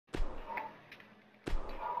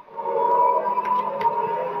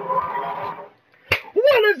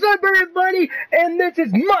up, everybody? And this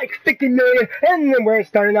is Mike Fickenmiller, and then we're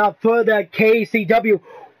starting off for the KCW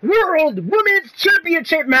World Women's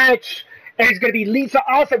Championship match. And it's going to be Lisa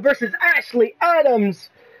Awesome versus Ashley Adams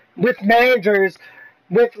with Mangers.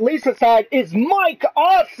 With Lisa's side is Mike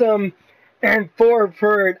Awesome, and for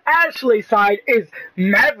Ashley's side is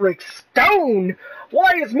Maverick Stone.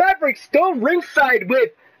 Why is Maverick Stone ringside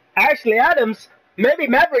with Ashley Adams? Maybe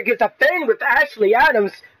Maverick is a fan with Ashley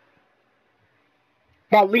Adams.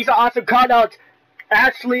 But Lisa Awesome called out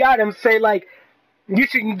Ashley Adams, saying like, you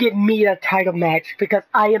shouldn't give me a title match because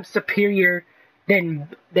I am superior than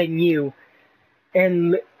you.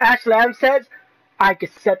 And Ashley Adams says, I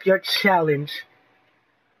accept your challenge.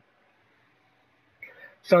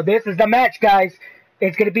 So this is the match, guys.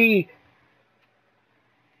 It's going to be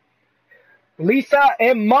Lisa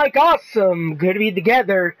and Mike Awesome going to be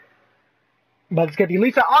together. But it's going to be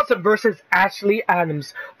Lisa Awesome versus Ashley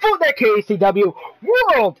Adams for the KCW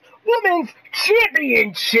World Women's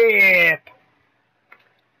Championship.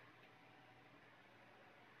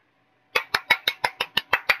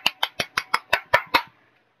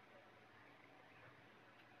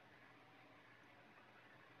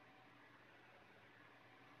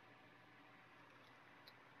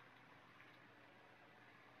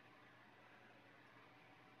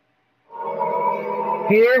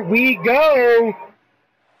 Here we go.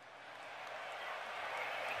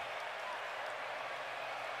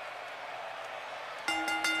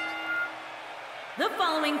 The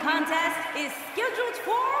following contest is scheduled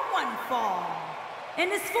for one fall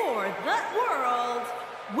and is for the World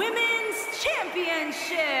Women's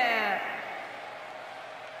Championship.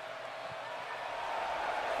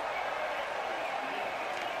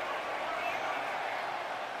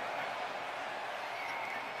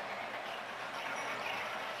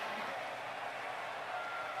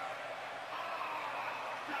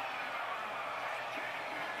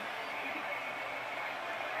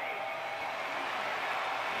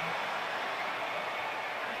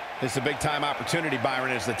 This is a big-time opportunity,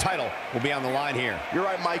 Byron, as the title will be on the line here. You're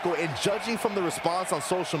right, Michael, and judging from the response on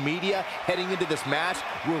social media heading into this match,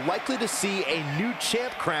 we're likely to see a new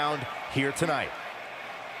champ crowned here tonight.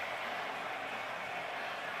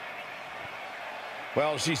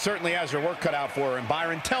 Well, she certainly has her work cut out for her, and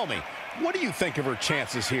Byron, tell me, what do you think of her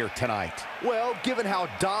chances here tonight? Well, given how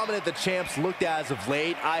dominant the champs looked as of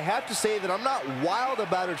late, I have to say that I'm not wild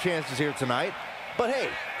about her chances here tonight, but hey,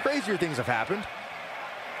 crazier things have happened.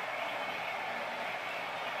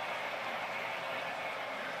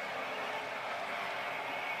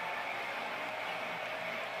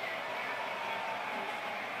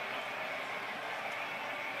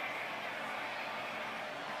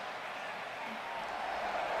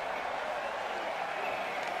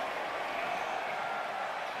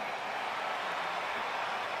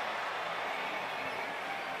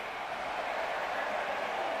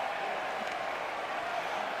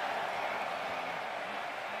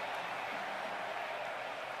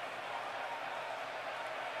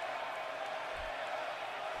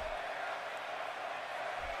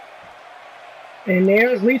 And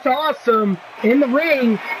there's Lisa Awesome in the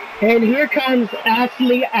ring. And here comes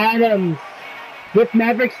Ashley Adams with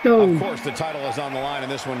Maverick Stone. Of course, the title is on the line in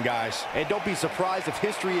this one, guys. And don't be surprised if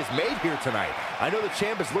history is made here tonight. I know the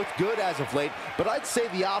champ has looked good as of late, but I'd say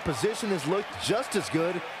the opposition has looked just as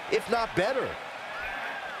good, if not better.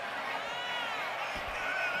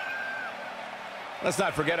 Let's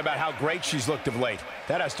not forget about how great she's looked of late.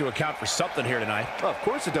 That has to account for something here tonight. Well, of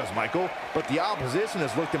course it does, Michael, but the opposition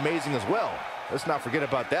has looked amazing as well. Let's not forget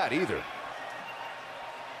about that either.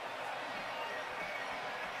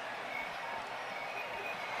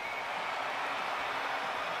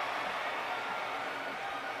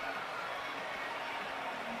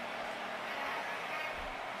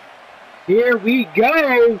 Here we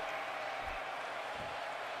go.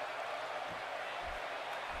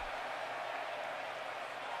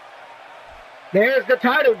 There's the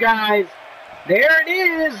title, guys. There it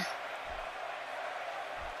is.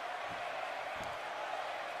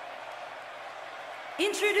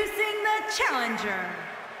 Introducing the challenger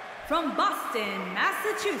from Boston,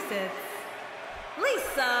 Massachusetts,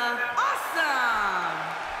 Lisa Awesome.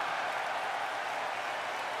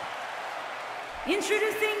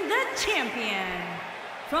 Introducing the champion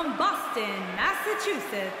from Boston,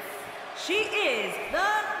 Massachusetts, she is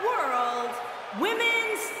the World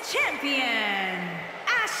Women's Champion,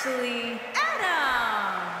 Ashley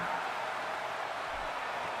Adams.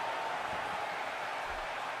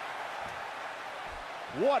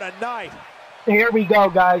 What a night. Here we go,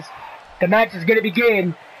 guys. The match is going to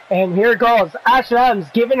begin. And here goes. Ashley Adams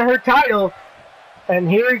giving her title. And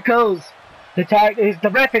here it goes.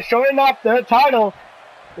 The ref is showing off the title.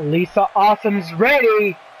 Lisa Awesome's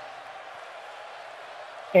ready.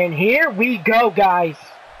 And here we go, guys.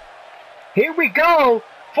 Here we go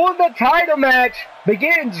for the title match.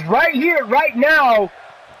 Begins right here, right now.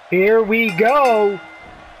 Here we go.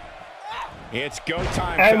 It's go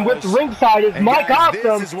time, and fellas. with ringside is Mike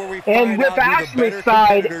Awesome, and with Ashley's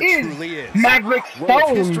side is Maverick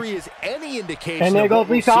Stone. History is any indication and there goes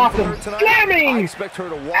Lisa Awesome, slamming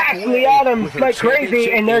Ashley Adams like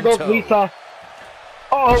crazy, and there goes Lisa.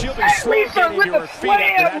 Oh, Lisa with the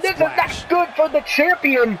slam! This is not good for the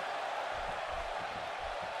champion.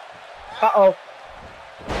 Uh-oh.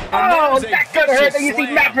 Oh, that's gonna hurt. And you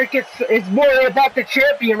see Maverick is worried about the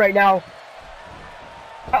champion right now.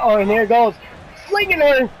 Uh-oh, and there goes, slinging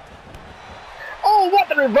her. Oh, what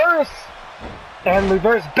the reverse. And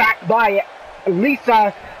reverse back by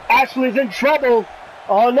Lisa. Ashley's in trouble.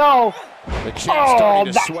 Oh, no. Oh,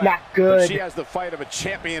 that's not good. She has the fight of a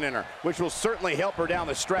champion in her, which will certainly help her down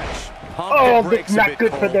the stretch. Oh, that's not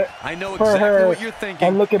good for her. I know exactly what you're thinking.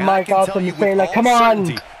 And look at Mike Awesome saying, like, come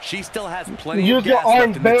on. She still has plenty use of your gas arms, left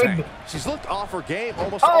in the babe. tank. She's looked off her game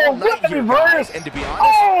almost all night what the here, reverse. guys. And to be honest,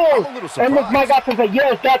 I'm a little surprised. And look, Mike Awesome said,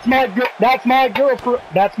 yes, that's my girl,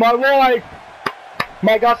 that's my wife.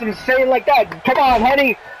 Mike Awesome saying like that, come on,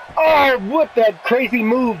 honey. Oh, what that crazy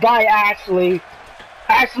move by Ashley.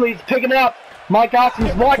 Ashley's picking it up. Mike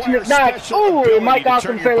Awesome's watching this match. Ooh, and Mike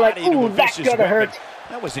Awesome saying like, ooh, that's gonna hurt.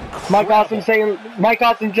 That was incredible. Mike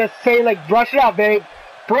Awesome just saying like, brush it off, babe.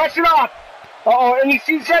 Brush it off. Uh-oh, and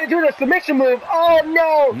she's trying to do the submission move. Oh,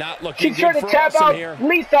 no. Not looking she's trying to tap out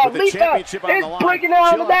Lisa. Lisa is breaking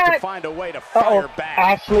out of the mat. Find a way to fire back.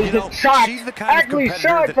 Ashley's just shocked. She's the kind of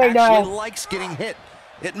competitor that actually likes getting hit.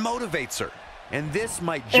 It motivates her. And this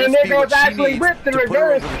might just and there be goes what she Ashley needs with the to put her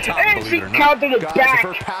reverse, over the top, and she countered it back.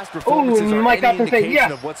 Ooh, and Mike Awesome saying,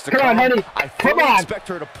 yes, come on, honey, come on. I expect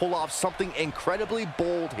her to pull off something incredibly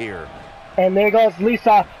bold here. And there goes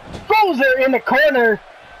Lisa, throws her in the corner.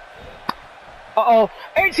 Uh-oh,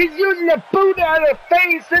 and she's using a boot out of her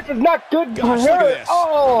face. This is not good for her.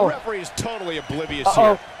 Oh, the referee is totally oblivious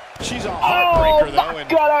here. She's a heartbreaker, though, and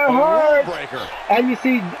gotta hurt. Breaker. And you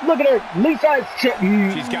see, look at her. Lisa's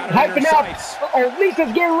she's got her hyping up. Oh,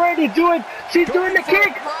 Lisa's getting ready to do it. She's doing the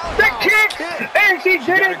kick. The kick. And she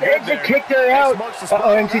did it. And she kicked her out.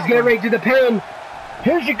 Uh-oh, and she's getting ready to do the pin.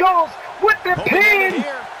 Here she goes with the pin.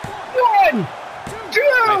 1, 2.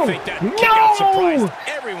 No.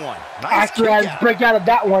 Everyone. Ashley has to break out of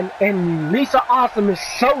that one. And Lisa Awesome is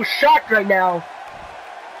so shocked right now.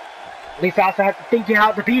 Lisa also has to think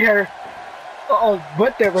how to beat her. Uh-oh,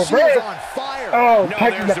 with the reverse. She's on fire. Oh,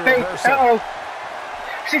 punching the face. Uh-oh.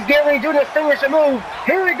 She's getting ready to do the signature move.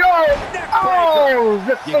 Here we go. Oh,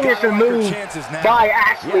 the signature move by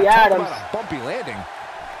Ashley Adams. Talk about a bumpy landing.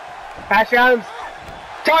 Ashley Adams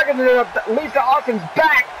targeting Lisa Awesome's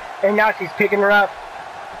back. And now she's picking her up.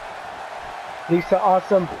 Lisa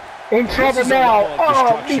Awesome in trouble now.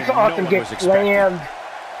 Oh, Lisa Awesome gets slammed.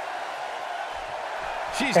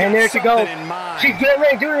 And there she goes. She's getting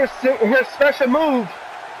ready to do her special move.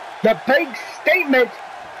 The big statement.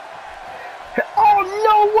 Oh,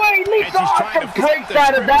 no way. Lisa Awesome breaks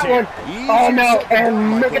out of that one. Oh, no.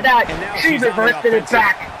 And look at that. She reversed it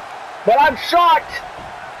back. But I'm shocked.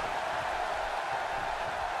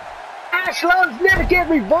 Ashley's never get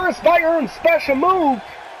reversed by her own special move.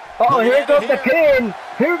 Oh, here goes the pin.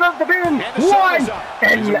 Here goes the pin. 1.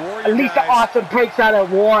 And Lisa Awesome breaks out at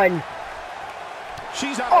 1.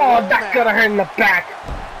 Oh, that's gonna hurt in the back.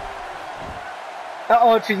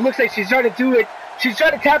 Uh-oh, she looks like she's trying to do it. She's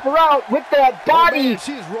trying to tap her out with the body. This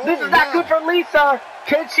is not good for Lisa.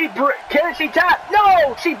 Can she tap?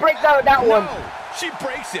 No, she breaks out of that one. She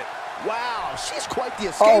breaks it. Wow, she's quite the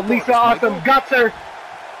escape. Oh, Lisa Awesome guts her.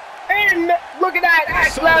 And look at that,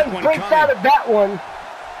 Ashley breaks out of that one.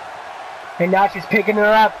 And now she's picking her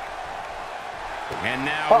up. And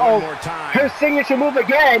now one more time. Her signature move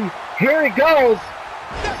again. Here it goes.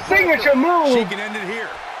 Signature move. She can end it here.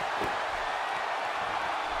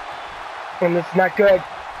 And it's not good.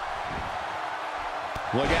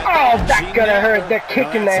 Oh, that's gonna hurt. The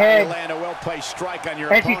kick in the head. Land a well-placed strike on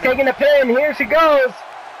your and she's taking the pin. Here she goes.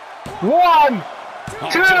 1,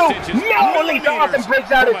 2. No, Lisa Awesome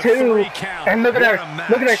breaks out at 2. And look at her.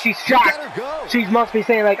 Look at her. She's shocked. She must be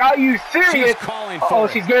saying like, "Are you serious?" Oh,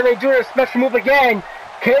 she's getting ready to do her special move again.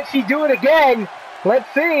 Can she do it again?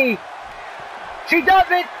 Let's see. She does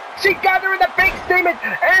it. She got her in the big statement,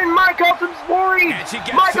 and Mike Awesome's worried.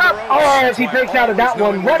 Oh, she breaks out of that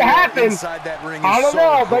one. What happened? I don't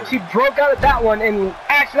know, but she broke out of that one, and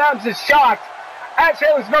Ashley Adams is shocked. Ashley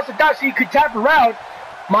Adams must have thought she could tap her out.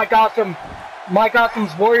 Mike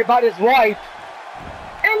Awesome's worried about his wife.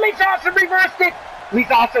 And Lisa Awesome reversed it.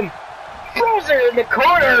 Lisa Awesome throws her in the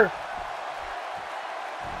corner.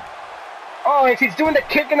 Oh, and she's doing the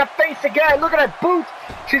kick in the face again. Look at her boot.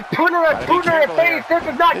 She's putting her boot in her face. This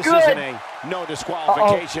is not good. This isn't a no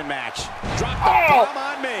disqualification match. Drop the bomb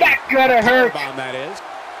on me. That gotta hurt. Bomb, that is.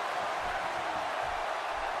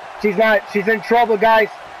 She's in trouble, guys.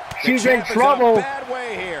 She's in trouble. In a bad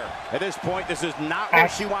way here. At this point, this is not where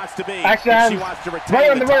she wants to be. Actually, she wants to retain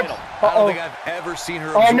right on the the ropes. title. I don't think I've ever seen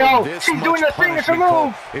her Oh no, this she's doing the signature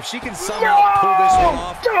move. If she can somehow pull this one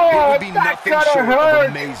off, it would be nothing short of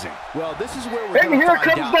amazing. Well, this is where we're and here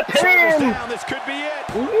comes the pin. This could be it.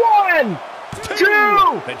 1, 2.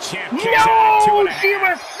 The champ kicks out at 2.5. She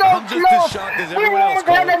was so close. We almost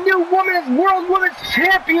had a new world women's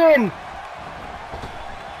champion.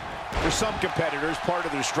 For some competitors, part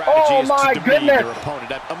of their strategy is to demean their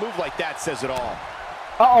opponent. A move like that says it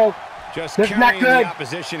all. Just carrying the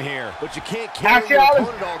opposition here. But you can't carry your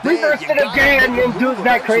opponent all day. Reversed it again and does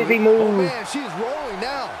that crazy move. Oh man, she's rolling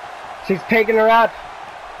now. She's picking her up.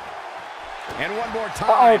 And one more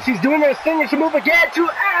time. She's doing her signature move again to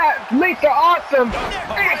Lisa Awesome.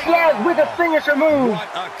 Ashley with a signature move. What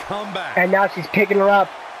a comeback. And now she's picking her up.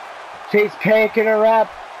 She's picking her up.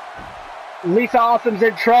 Lisa Awesome's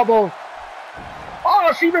in trouble.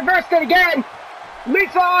 Oh, she reversed it again.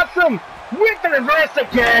 Lisa Awesome with the reverse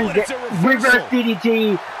again. Reverse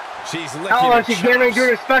DDT. She's licking her she's getting ready to do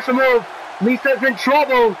her special move. Lisa's in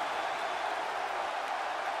trouble.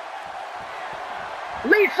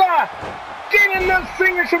 Lisa getting the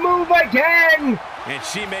signature move again. And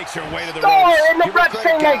she makes her way to the ropes. And the ref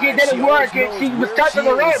saying like it didn't work. She was touching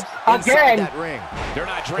the ropes again. They're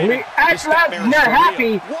not dreaming. Ashley's not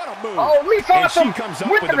happy. What a move. Oh, Lisa Awesome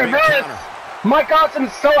with the reverse. Mike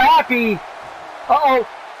Awesome's so happy.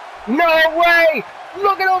 No way.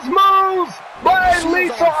 Look at those moves by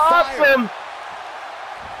Lisa Awesome.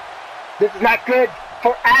 This is not good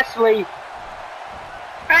for Ashley.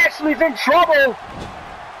 Ashley's in trouble.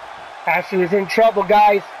 Ashley's in trouble,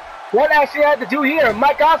 guys. What Ashley had to do here?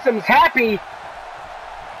 Mike Awesome's happy.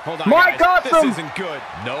 Hold on, Mike guys. Awesome. This isn't good.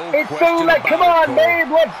 No it's question saying like, come on, babe,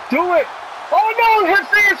 let's do it. Oh no, her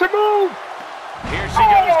signature move. Here she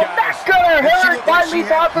goes, guys. That's gonna hurt by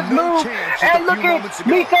Lisa Awesome's move. And look at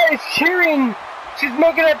Lisa is cheering. She's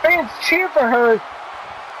making her fans cheer for her.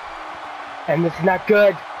 And this is not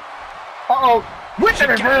good. With the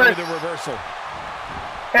reverse. The reversal.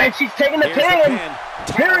 And she's taking the pin.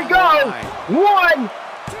 Here we go. 1,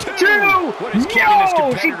 2. No,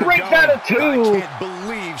 she breaks out of 2. I can't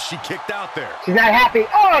believe she kicked out there. She's not happy.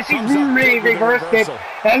 She's really reversed it.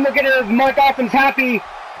 And look at her. Mike Awesome's happy.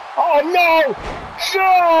 Oh no!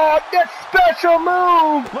 The special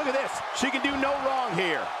move. Look at this. She can do no wrong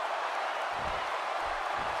here.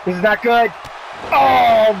 This is not good.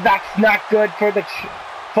 That's not good for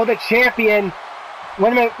the champion.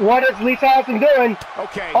 Wait a minute, what is Lisa Awesome doing?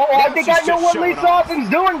 Okay. I think I know what Lisa Awesome's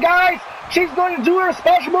doing, guys. She's going to do her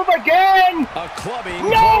special move again. A clubbing.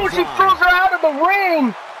 No, she throws her out of the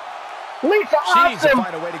ring. Lisa Awesome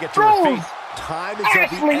throws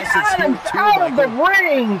Ashley Adams out of the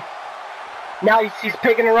ring. Now she's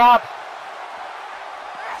picking her up.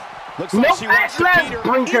 Looks like she wants to beat her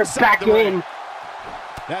brings her back in.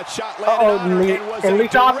 That shot landed and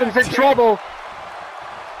Lisa Awesome's in trouble.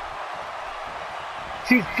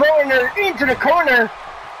 She's throwing her into the corner.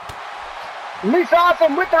 Lisa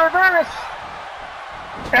Awesome with the reverse.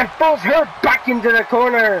 And throws her back into the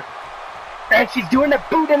corner. And she's doing the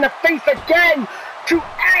boot in the face again to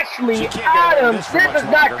Ashley Adams. This is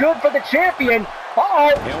not good for the champion.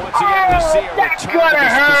 That's gonna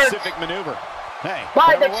hurt. Maneuver.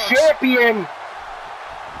 By the champion.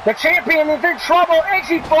 The champion is in trouble, and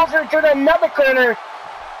she throws her to another corner.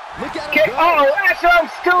 Look at her Ashley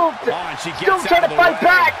Adams still trying to fight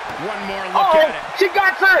back. One more look at it. She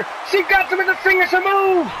got her. She got her with the signature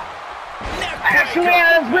move. Ashley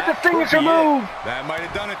Adams with the signature move. That might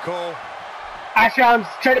have done it, Cole. Ashley Adams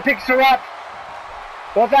trying to pick her up.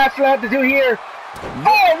 What's Ashley have to do here?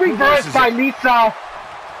 Reversed by Lisa.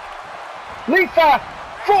 Lisa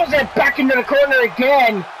throws it back into the corner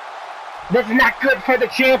again. This is not good for the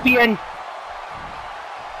champion.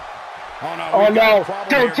 Oh no,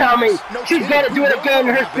 don't tell me. She's got to do it again.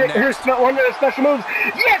 One of her special moves.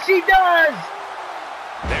 Yes, she does.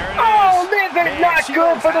 This is not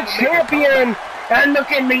good for the champion. And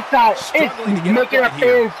look at Lisa. It's making her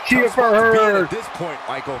fans cheer for her. At this point,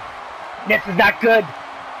 Michael. This is not good.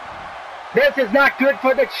 This is not good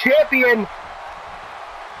for the champion.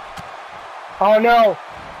 Oh no.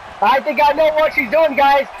 I think I know what she's doing,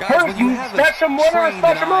 guys. One of her special moves.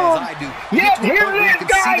 Yep, here it is,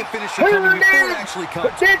 guys. finisher coming before it actually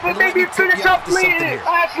comes. This would maybe finish up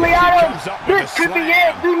Ashley Adams. This could be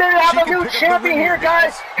it. We may have a new champion here,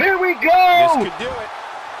 guys. Here we go. This could do it.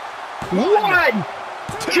 1,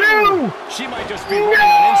 2. She might just be running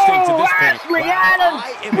on instincts at this point. Ashley Adams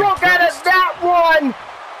broke out of that one.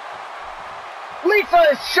 Lisa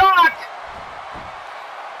is shocked.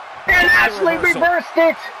 And Ashley reversed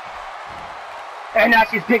it. And now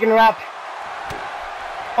she's picking her up.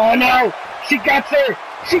 Oh no, she gets her.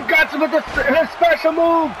 She gets her with her special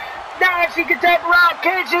move. Now she can tap her out.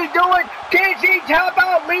 Can she do it? Can she tap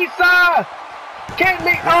out Lisa? Can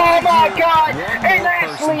Lisa? Oh my God. And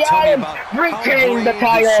Ashley Adams retained the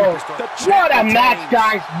title. What a match,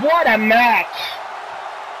 guys. What a match.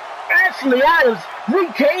 Ashley Adams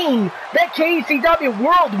retained the KCW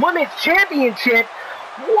World Women's Championship.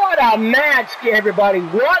 What a match, everybody.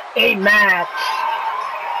 What a match.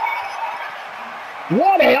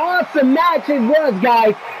 What an awesome match it was,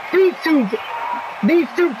 guys. These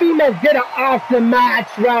two females did an awesome match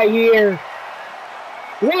right here.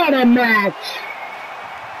 What a match.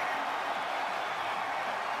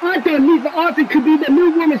 I thought Lisa Austin could be the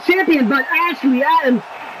new women's champion, but Ashley Adams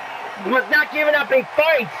was not giving up a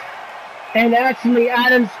fight. And Ashley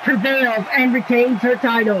Adams prevails and retains her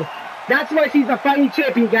title. That's why she's a fighting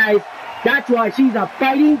champion, guys. That's why she's a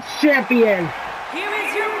fighting champion. Here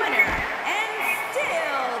is your winner, and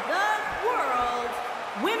still the World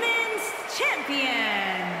Women's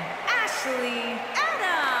Champion, Ashley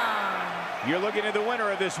Adams. You're looking at the winner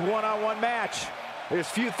of this one-on-one match. There's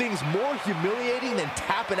few things more humiliating than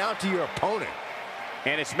tapping out to your opponent.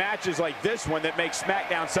 And it's matches like this one that make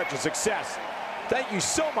SmackDown such a success. Thank you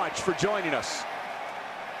so much for joining us.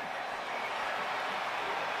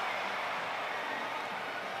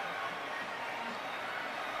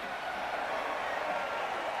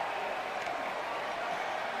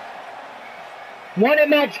 What a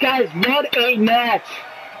match, guys. What a match.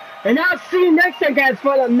 And I'll see you next time, guys,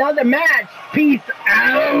 for another match. Peace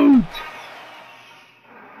out.